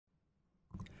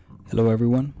Hello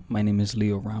everyone, my name is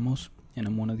Leo Ramos and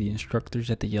I'm one of the instructors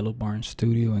at the Yellow Barn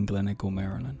Studio in Glen Echo,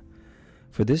 Maryland.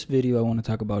 For this video I want to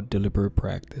talk about deliberate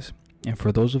practice. And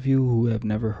for those of you who have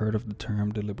never heard of the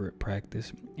term deliberate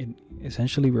practice, it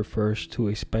essentially refers to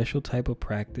a special type of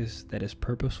practice that is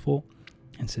purposeful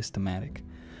and systematic.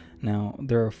 Now,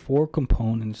 there are four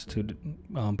components to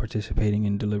participating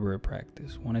in deliberate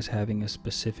practice. One is having a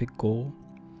specific goal.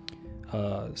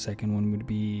 Second one would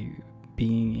be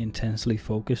being intensely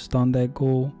focused on that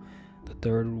goal. The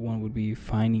third one would be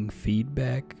finding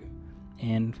feedback.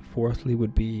 And fourthly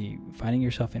would be finding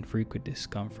yourself in frequent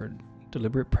discomfort.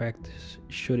 Deliberate practice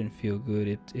shouldn't feel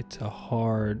good. It's a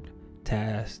hard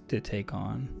task to take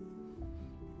on.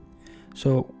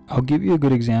 So I'll give you a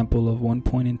good example of one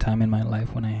point in time in my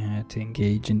life when I had to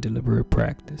engage in deliberate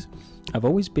practice. I've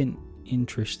always been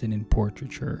interested in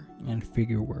portraiture and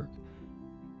figure work.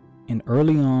 And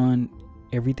early on,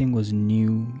 everything was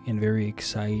new and very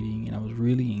exciting, and I was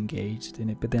really engaged in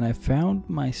it. But then I found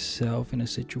myself in a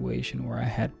situation where I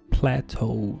had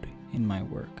plateaued in my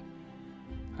work.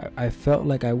 I felt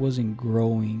like I wasn't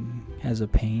growing as a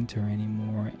painter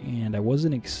anymore, and I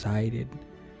wasn't excited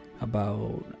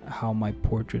about how my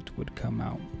portraits would come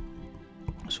out.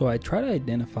 So I tried to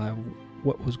identify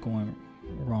what was going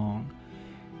wrong.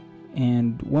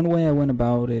 And one way I went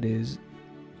about it is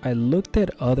I looked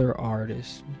at other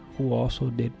artists who also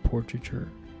did portraiture,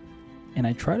 and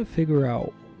I tried to figure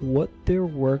out what their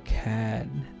work had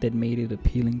that made it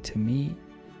appealing to me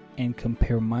and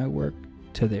compare my work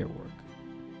to their work.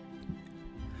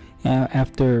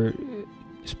 After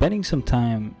spending some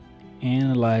time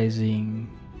analyzing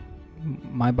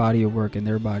my body of work and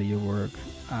their body of work,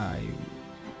 I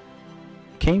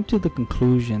came to the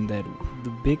conclusion that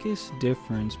the biggest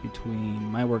difference between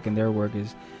my work and their work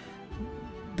is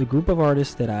the group of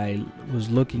artists that I was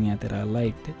looking at that I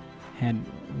liked had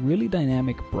really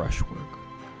dynamic brushwork.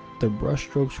 Their brush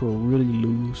strokes were really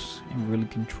loose and really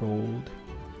controlled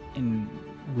and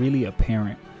really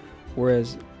apparent,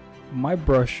 whereas my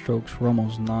brush strokes were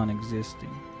almost non-existing.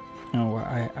 You know,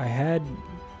 I had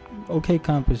okay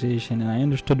composition and I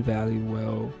understood value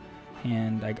well,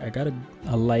 and I got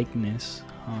a likeness,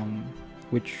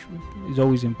 which is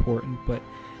always important, but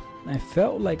I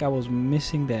felt like I was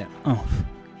missing that oomph.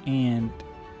 And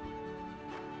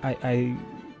I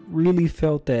really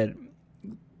felt that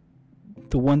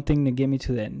the one thing to get me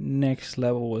to that next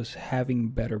level was having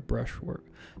better brushwork.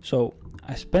 So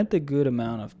I spent a good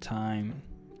amount of time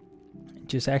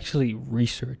just actually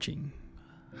researching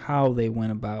how they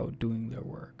went about doing their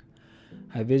work.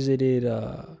 I visited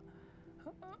a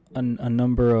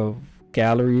number of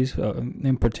galleries,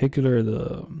 in particular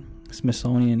the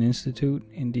Smithsonian Institute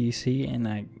in DC, and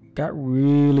I got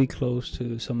really close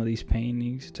to some of these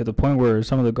paintings to the point where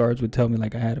some of the guards would tell me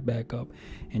like I had to back up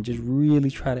and just really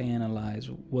try to analyze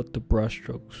what the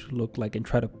brushstrokes looked like and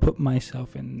try to put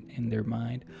myself in their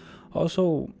mind.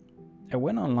 Also, I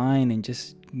went online and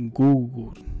just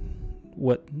Googled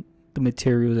what the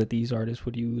materials that these artists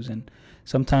would use, and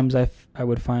sometimes I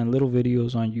would find little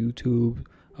videos on YouTube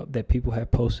that people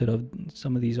had posted of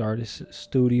some of these artists'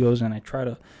 studios, and I try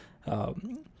to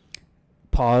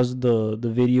pause the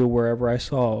video wherever I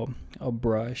saw a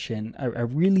brush, and I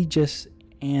really just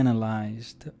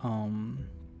analyzed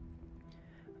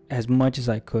as much as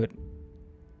I could.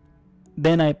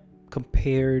 Then I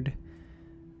compared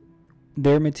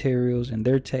their materials and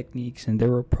their techniques and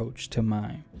their approach to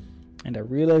mine, and I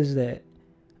realized that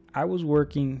I was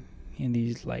working in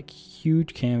these like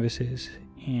huge canvases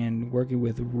and working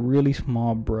with really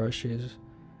small brushes,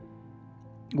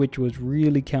 which was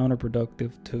really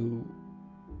counterproductive to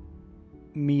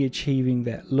me achieving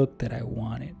that look that I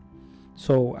wanted.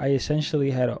 So I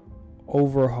essentially had to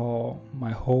overhaul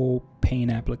my whole paint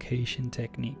application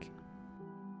technique.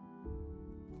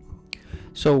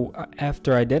 So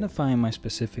after identifying my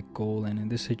specific goal, and in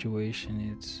this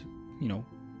situation it's,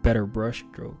 better brush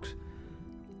strokes,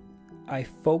 I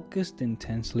focused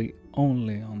intensely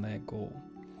only on that goal,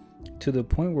 to the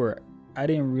point where I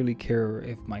didn't really care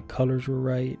if my colors were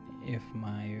right, if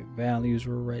my values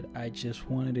were right. I just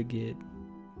wanted to get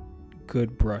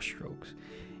good brush strokes.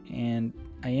 And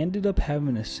I ended up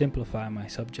having to simplify my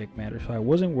subject matter. So I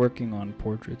wasn't working on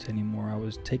portraits anymore. I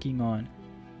was taking on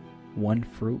one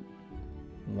fruit,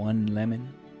 one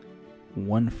lemon,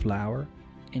 one flower,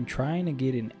 and trying to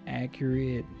get an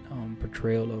accurate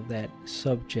portrayal of that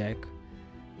subject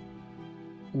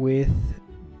with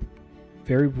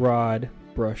very broad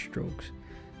brush strokes.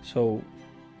 So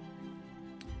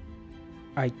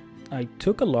I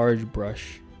took a large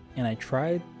brush and I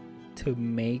tried to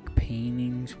make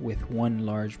paintings with one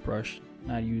large brush,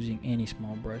 not using any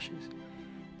small brushes.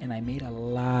 and I made a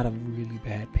lot of really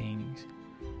bad paintings.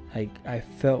 Like, I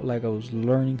felt like I was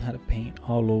learning how to paint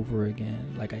all over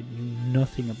again. Like, I knew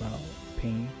nothing about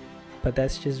painting. But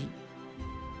that's just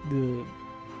the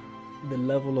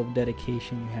level of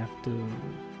dedication you have to,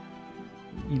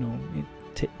 you know,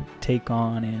 take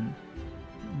on, and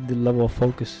the level of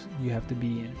focus you have to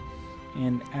be in.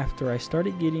 And after I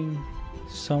started getting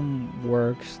some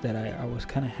works that I was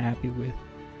kind of happy with,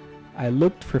 I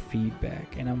looked for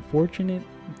feedback. And I'm fortunate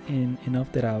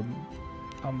enough that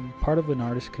I'm part of an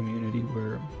artist community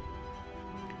where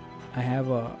I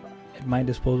have at my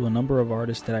disposal a number of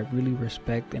artists that I really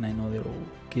respect, and I know they'll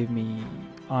give me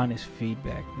honest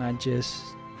feedback, not just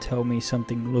tell me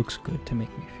something looks good to make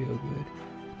me feel good.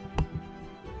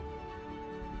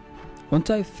 Once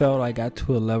I felt I got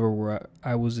to a level where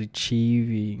I was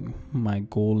achieving my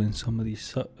goal in some of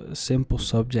these simple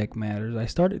subject matters, I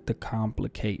started to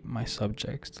complicate my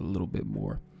subjects a little bit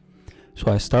more.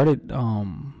 So I started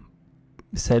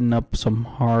setting up some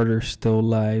harder still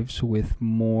lifes with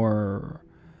more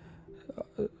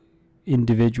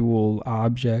individual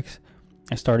objects.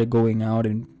 I started going out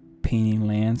and painting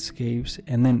landscapes,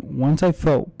 and then once I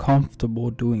felt comfortable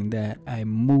doing that, I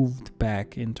moved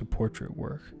back into portrait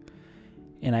work.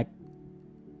 And I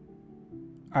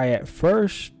at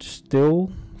first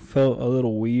still felt a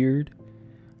little weird,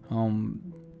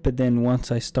 but then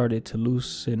once I started to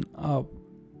loosen up,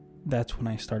 that's when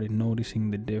I started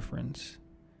noticing the difference.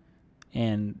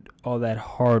 And all that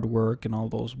hard work and all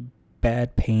those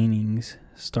bad paintings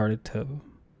started to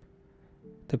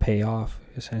pay off,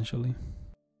 essentially.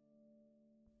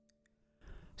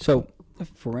 So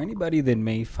for anybody that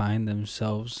may find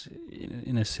themselves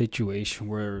in a situation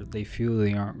where they feel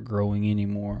they aren't growing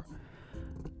anymore,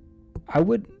 I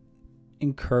would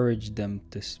encourage them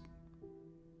to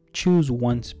choose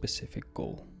one specific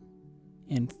goal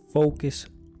and focus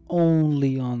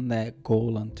only on that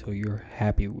goal until you're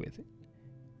happy with it.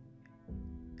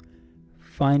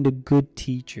 Find a good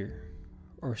teacher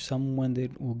or someone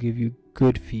that will give you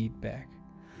good feedback.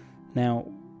 Now,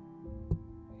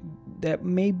 that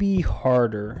may be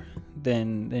harder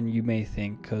than you may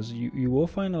think, because you will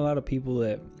find a lot of people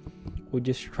that will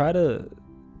just try to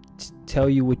tell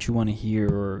you what you want to hear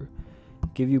or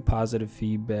give you positive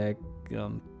feedback,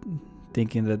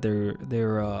 thinking that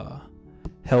they're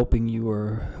helping you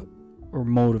or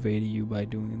motivating you by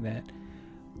doing that.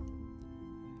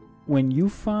 When you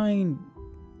find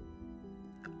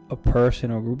a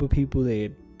person or a group of people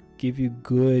that give you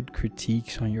good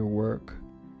critiques on your work,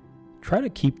 try to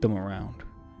keep them around.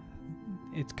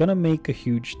 It's gonna make a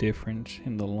huge difference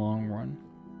in the long run.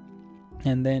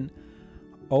 And then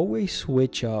always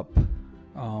switch up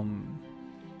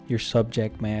your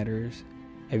subject matters.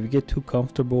 If you get too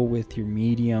comfortable with your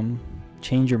medium,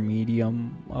 change your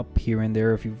medium up here and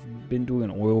there. If you've been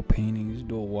doing oil paintings,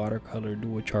 do a watercolor,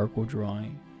 do a charcoal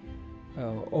drawing.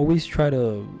 Always try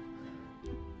to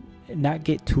not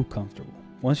get too comfortable.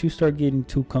 Once you start getting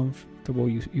too comfortable,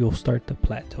 you'll start to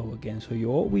plateau again. So you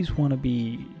always want to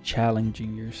be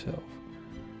challenging yourself.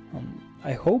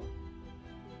 I hope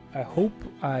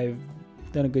I've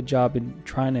done a good job in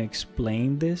trying to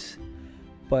explain this,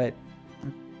 but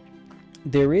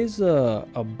there is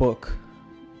a book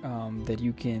that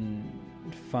you can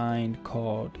find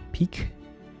called Peak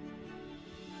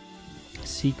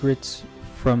Secrets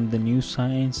from the New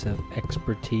Science of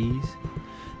Expertise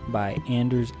by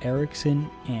Anders Ericsson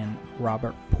and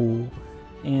Robert Poole.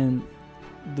 And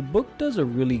the book does a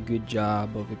really good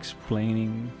job of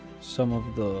explaining some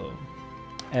of the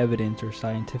evidence or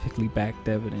scientifically backed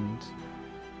evidence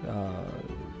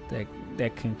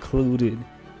that concluded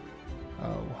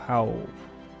how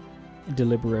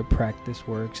deliberate practice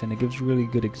works, and it gives really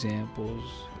good examples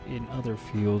in other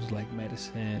fields like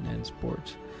medicine and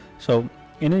sports. So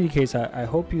in any case, I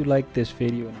hope you liked this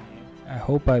video, and I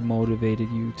hope I motivated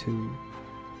you to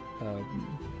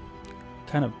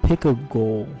kind of pick a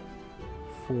goal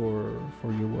for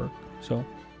your work. So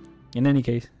in any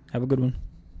case, have a good one.